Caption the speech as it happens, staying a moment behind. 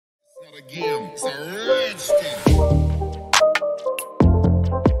Again, it's a Redskin.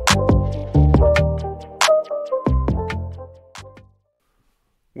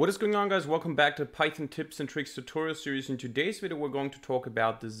 What is going on, guys? Welcome back to Python tips and tricks tutorial series. In today's video we're going to talk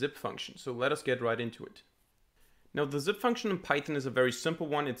about the zip function, so let us get right into it. Now, the zip function in Python is a very simple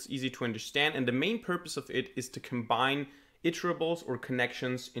one. It's easy to understand, and the main purpose of it is to combine iterables or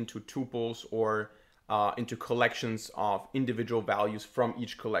connections into tuples or into collections of individual values from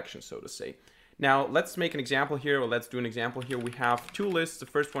each collection, so to say. Now let's make an example here, or let's do an example here. We have two lists. The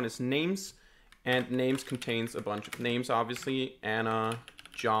first one is names, and names contains a bunch of names, obviously. Anna,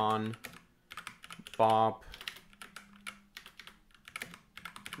 John, Bob,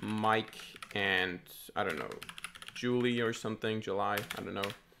 Mike, and I don't know, Julie or something, July, I don't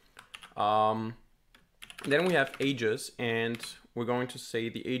know. Then we have ages, and we're going to say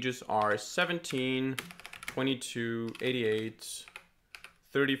the ages are 17, 22, 88,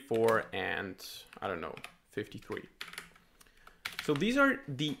 34, and I don't know, 53. So these are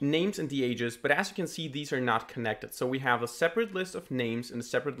the names and the ages, but as you can see, these are not connected. So we have a separate list of names and a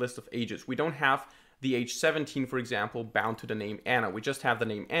separate list of ages. We don't have the age 17, for example, bound to the name Anna. We just have the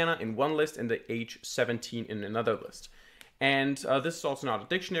name Anna in one list and the age 17 in another list. And this is also not a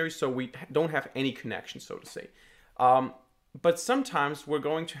dictionary, so we don't have any connection, so to say. But sometimes we're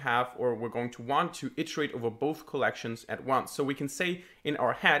going to have, or we're going to want to iterate over both collections at once. So we can say in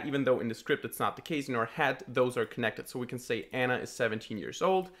our head, even though in the script it's not the case, in our head those are connected. So we can say Anna is 17 years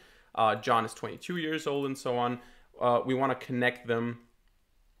old, John is 22 years old, and so on. We want to connect them.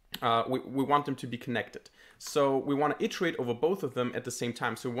 We want them to be connected. So we want to iterate over both of them at the same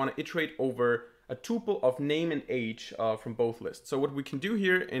time. So we want to iterate over a tuple of name and age from both lists. So what we can do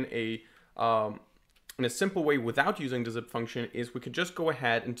here in a simple way without using the zip function is we could just go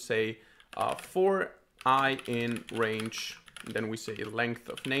ahead and say for I in range, and then we say length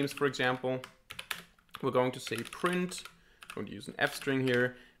of names, for example. We're going to say print, we're going to use an F string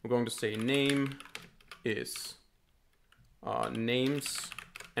here. We're going to say name is names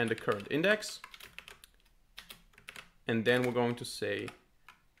and the current index. And then we're going to say,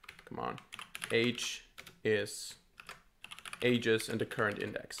 come on, age is ages and the current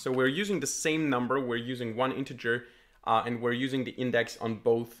index. So we're using the same number, we're using one integer, and we're using the index on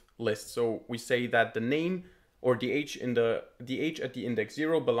both lists. So we say that the name or the age at the index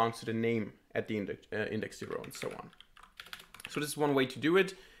 0 belongs to the name at the index 0, and so on. So this is one way to do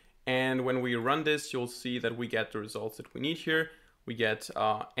it. And when we run this, you'll see that we get the results that we need here. We get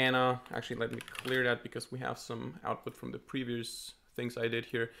Anna. Actually, let me clear that because we have some output from the previous things I did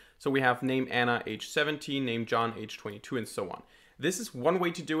here. So we have name Anna, age 17, name John, age 22, and so on. This is one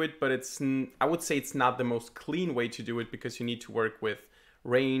way to do it, but I would say it's not the most clean way to do it because you need to work with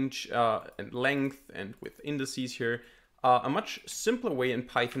range and length and with indices here. A much simpler way in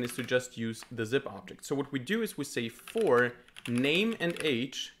Python is to just use the zip object. So what we do is we say for name and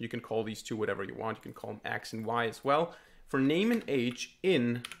age, you can call these two whatever you want, you can call them X and Y as well, for name and age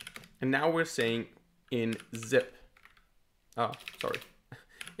in, and now we're saying in zip.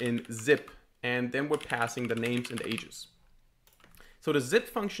 In zip, and then we're passing the names and ages. So the zip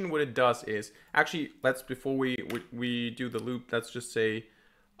function, what it does is, actually, before we do the loop, let's just say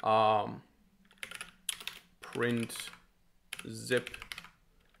print zip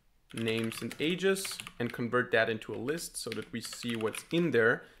names and ages and convert that into a list so that we see what's in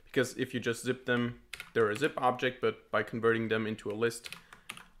there, because if you just zip them, they're a zip object, but by converting them into a list,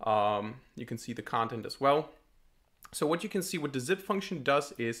 you can see the content as well. So what you can see what the zip function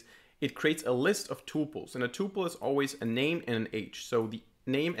does is it creates a list of tuples, and a tuple is always a name and an age. So the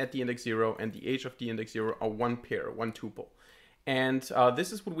name at the index 0 and the age of the index 0 are one pair, one tuple. And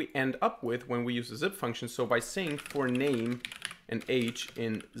this is what we end up with when we use the zip function. So by saying for name and age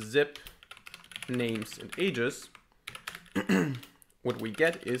in zip names and ages, what we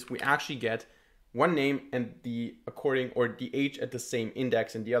get is we actually get one name and the age at the same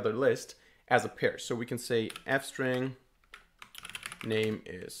index in the other list as a pair. So we can say F string name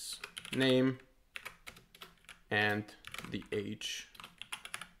is name and the age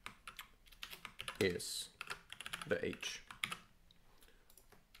is the age.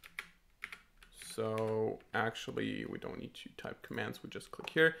 So actually we don't need to type commands, we just click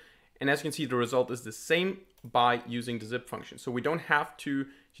here. And as you can see, the result is the same by using the zip function. So we don't have to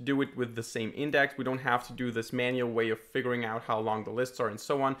do it with the same index. We don't have to do this manual way of figuring out how long the lists are and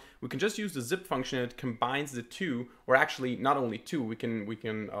so on. We can just use the zip function. It combines the two, or actually not only two, we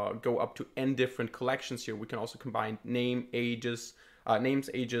can go up to n different collections here. We can also combine names, ages,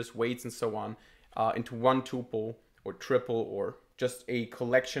 weights, and so on into one tuple or triple or just a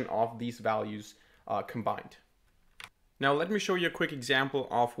collection of these values combined. Now let me show you a quick example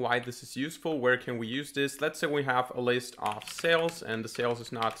of why this is useful. Where can we use this? Let's say we have a list of sales, and the sales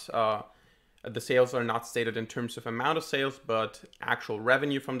is not the sales are not stated in terms of amount of sales, but actual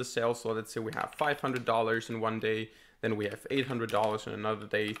revenue from the sales. So let's say we have $500 in one day, then we have $800 in another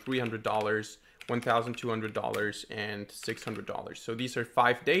day, $300, $1,200, and $600. So these are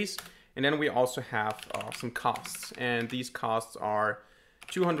 5 days. And then we also have some costs, and these costs are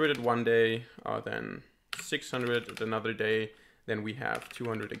 200 at one day, then 600 at another day, then we have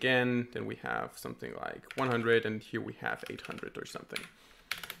 200 again, then we have something like 100, and here we have 800 or something.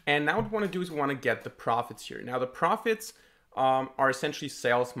 And now what we want to do is we want to get the profits here. Now the profits are essentially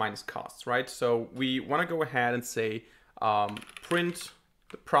sales minus costs, right? So we want to go ahead and say print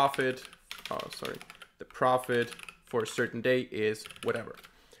the profit, the profit for a certain day is whatever.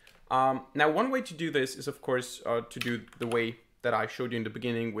 Now one way to do this is of course to do the way that I showed you in the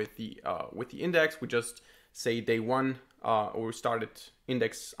beginning with the index. We just say day one, or we start at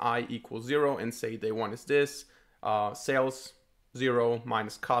index I equals 0 and say day one is this, sales 0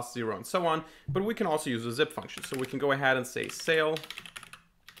 minus cost 0 and so on. But we can also use a zip function. So we can go ahead and say sale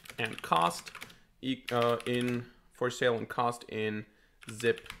and cost for sale and cost in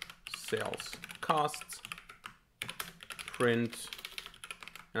zip sales costs, print,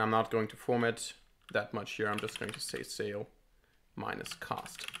 and I'm not going to format that much here. I'm just going to say sale minus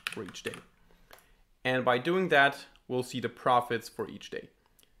cost for each day. And by doing that, we'll see the profits for each day.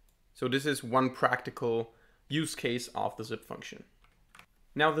 So this is one practical use case of the zip function.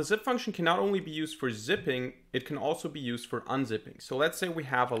 Now the zip function can not only be used for zipping, it can also be used for unzipping. So let's say we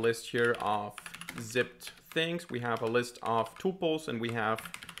have a list here of zipped things. We have a list of tuples, and we have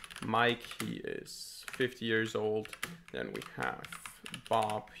Mike, he is 50 years old. Then we have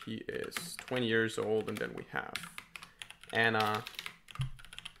Bob, he is 20 years old. And then we have Anna,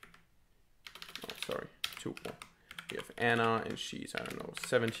 tuple. We have Anna, and she's, I don't know,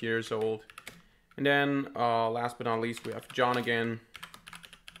 70 years old. And then last but not least, we have John again.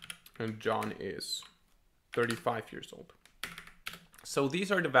 And John is 35 years old. So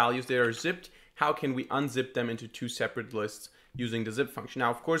these are the values. They are zipped. How can we unzip them into two separate lists using the zip function? Now,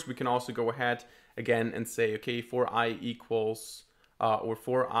 of course, we can also go ahead again and say, okay, for I equals, or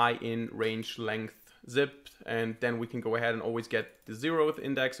for I in range length zipped, and then we can go ahead and always get the 0th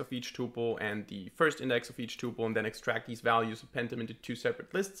index of each tuple and the first index of each tuple, and then extract these values, append them into two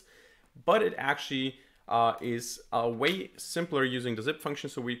separate lists. But it actually is way simpler using the zip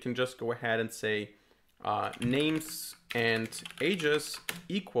function. So we can just go ahead and say names and ages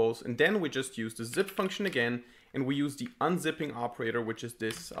equals, and then we just use the zip function again, and we use the unzipping operator, which is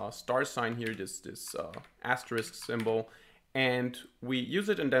this star sign here, this asterisk symbol, and we use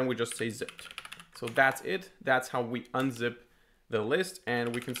it, and then we just say zipped. So that's it. That's how we unzip the list,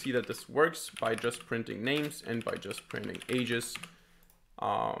 and we can see that this works by just printing names and by just printing ages.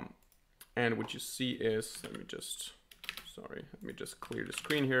 And what you see is, let me just clear the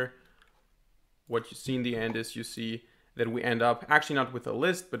screen here. What you see in the end is you see that we end up actually not with a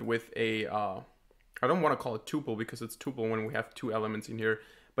list, but with a, I don't want to call it tuple because it's tuple when we have two elements in here,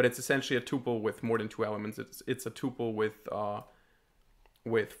 but it's essentially a tuple with more than two elements. It's a tuple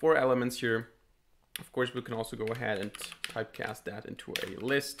with 4 elements here. Of course, we can also go ahead and typecast that into a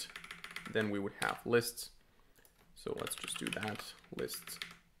list. Then we would have lists. So let's just do that, list.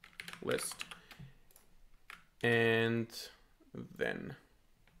 And then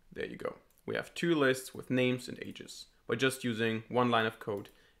there you go. We have 2 lists with names and ages by just using one line of code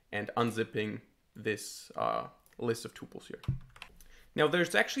and unzipping this list of tuples here. Now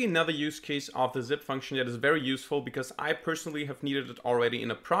there's actually another use case of the zip function that is very useful because I personally have needed it already in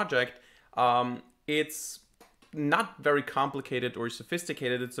a project. It's not very complicated or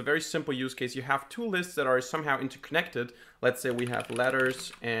sophisticated. It's a very simple use case. You have 2 lists that are somehow interconnected. Let's say we have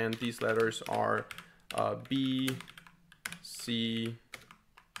letters, and these letters are B, C,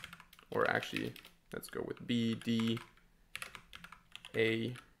 or actually, let's go with B, D,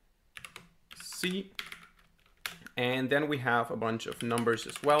 A, C. And then we have a bunch of numbers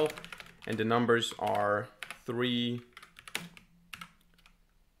as well. And the numbers are 3,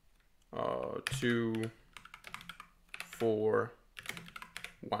 2, 4,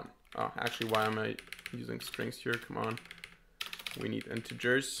 1. Actually, why am I using strings here? Come on. We need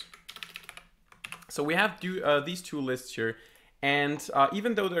integers. So we have these 2 lists here. And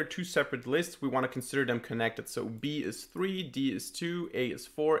even though they're 2 separate lists, we want to consider them connected. So B is 3, D is 2, A is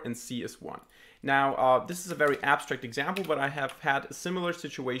 4, and C is 1. Now, this is a very abstract example, but I have had a similar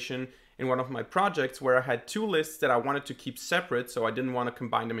situation in one of my projects where I had 2 lists that I wanted to keep separate. So I didn't want to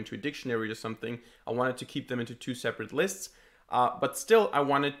combine them into a dictionary or something. I wanted to keep them into 2 separate lists. But still, I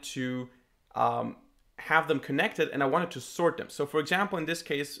wanted to have them connected and I wanted to sort them. So for example, in this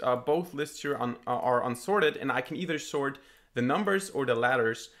case, both lists here are unsorted, and I can either sort the numbers or the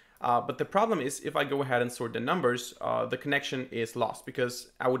letters. But the problem is if I go ahead and sort the numbers, the connection is lost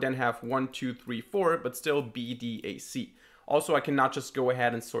because I would then have 1, 2, 3, 4, but still B, D, A, C. Also, I cannot just go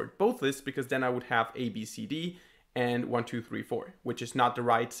ahead and sort both lists because then I would have A, B, C, D and 1, 2, 3, 4, which is not the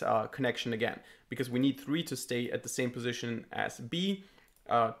right connection again, because we need 3 to stay at the same position as B,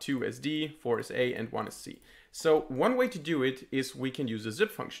 2 as D, 4 as A, and 1 as C. So one way to do it is we can use a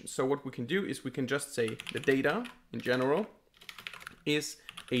zip function. So what we can do is we can just say the data in general is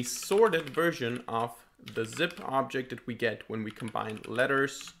a sorted version of the zip object that we get when we combine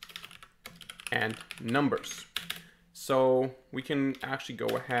letters and numbers. So we can actually go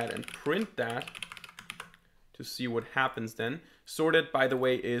ahead and print that to see what happens then. Sorted, by the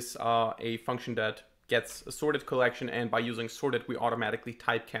way, is a function that gets a sorted collection, and by using sorted we automatically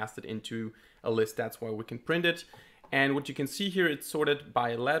typecast it into a list. That's why we can print it. And what you can see here, it's sorted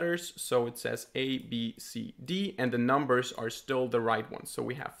by letters, so it says A, B, C, D, and the numbers are still the right ones. So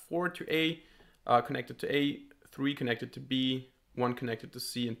we have 4 to A connected to A, 3 connected to B, 1 connected to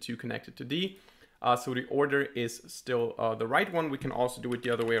C, and 2 connected to D. So the order is still the right one. We can also do it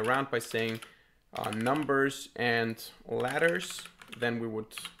the other way around by saying numbers and letters. Then we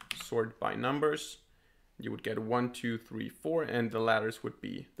would sort by numbers. You would get 1, 2, 3, 4, and the letters would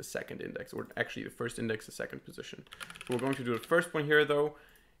be the second index, or actually the first index, the second position. So we're going to do the first one here though,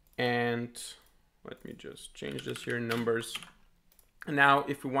 and let me just change this here, numbers. And now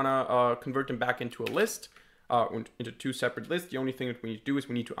if we want to convert them back into a list, into 2 separate lists, the only thing that we need to do is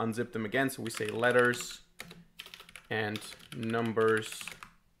we need to unzip them again. So we say letters and numbers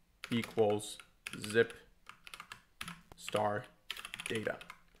equals zip star data.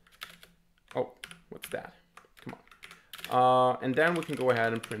 Oh, what's that? Come on. And then we can go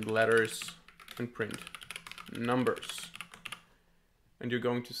ahead and print letters and print numbers. And you're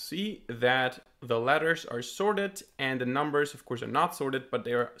going to see that the letters are sorted and the numbers, of course, are not sorted, but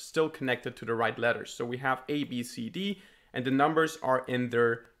they are still connected to the right letters. So we have A, B, C, D, and the numbers are in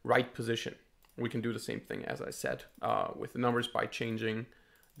their right position. We can do the same thing, as I said, with the numbers by changing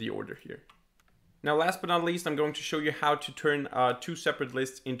the order here. Now, last but not least, I'm going to show you how to turn 2 separate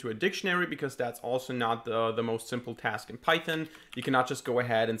lists into a dictionary, because that's also not the most simple task in Python. You cannot just go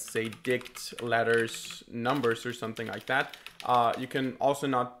ahead and say dict letters numbers or something like that. You can also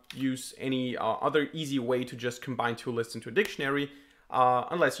not use any other easy way to just combine 2 lists into a dictionary,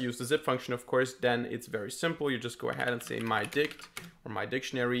 unless you use the zip function, of course. Then it's very simple. You just go ahead and say my dict or my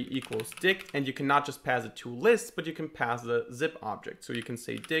dictionary equals dict, and you cannot just pass it 2 lists, but you can pass the zip object. So you can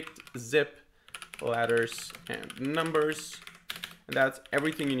say dict zip letters and numbers, and that's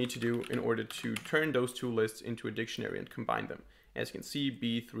everything you need to do in order to turn those 2 lists into a dictionary and combine them. As you can see,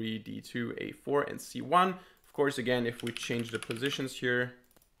 B3, D2, A4, and C1. Of course, again, if we change the positions here,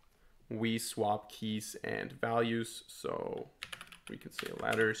 we swap keys and values, so we can say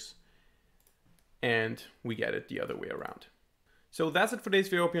letters, and we get it the other way around. So that's it for today's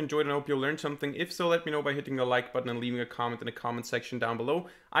video. I hope you enjoyed and I hope you learned something. If so, let me know by hitting the like button and leaving a comment in the comment section down below.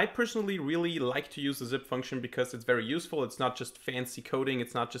 I personally really like to use the zip function because it's very useful. It's not just fancy coding.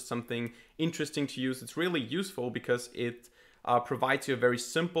 It's not just something interesting to use. It's really useful because it provides you a very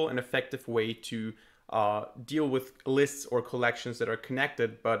simple and effective way to deal with lists or collections that are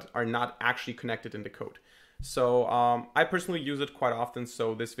connected but are not actually connected in the code. So I personally use it quite often,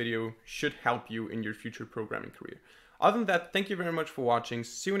 so this video should help you in your future programming career. Other than that, thank you very much for watching.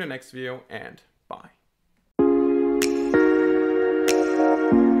 See you in the next video, and bye.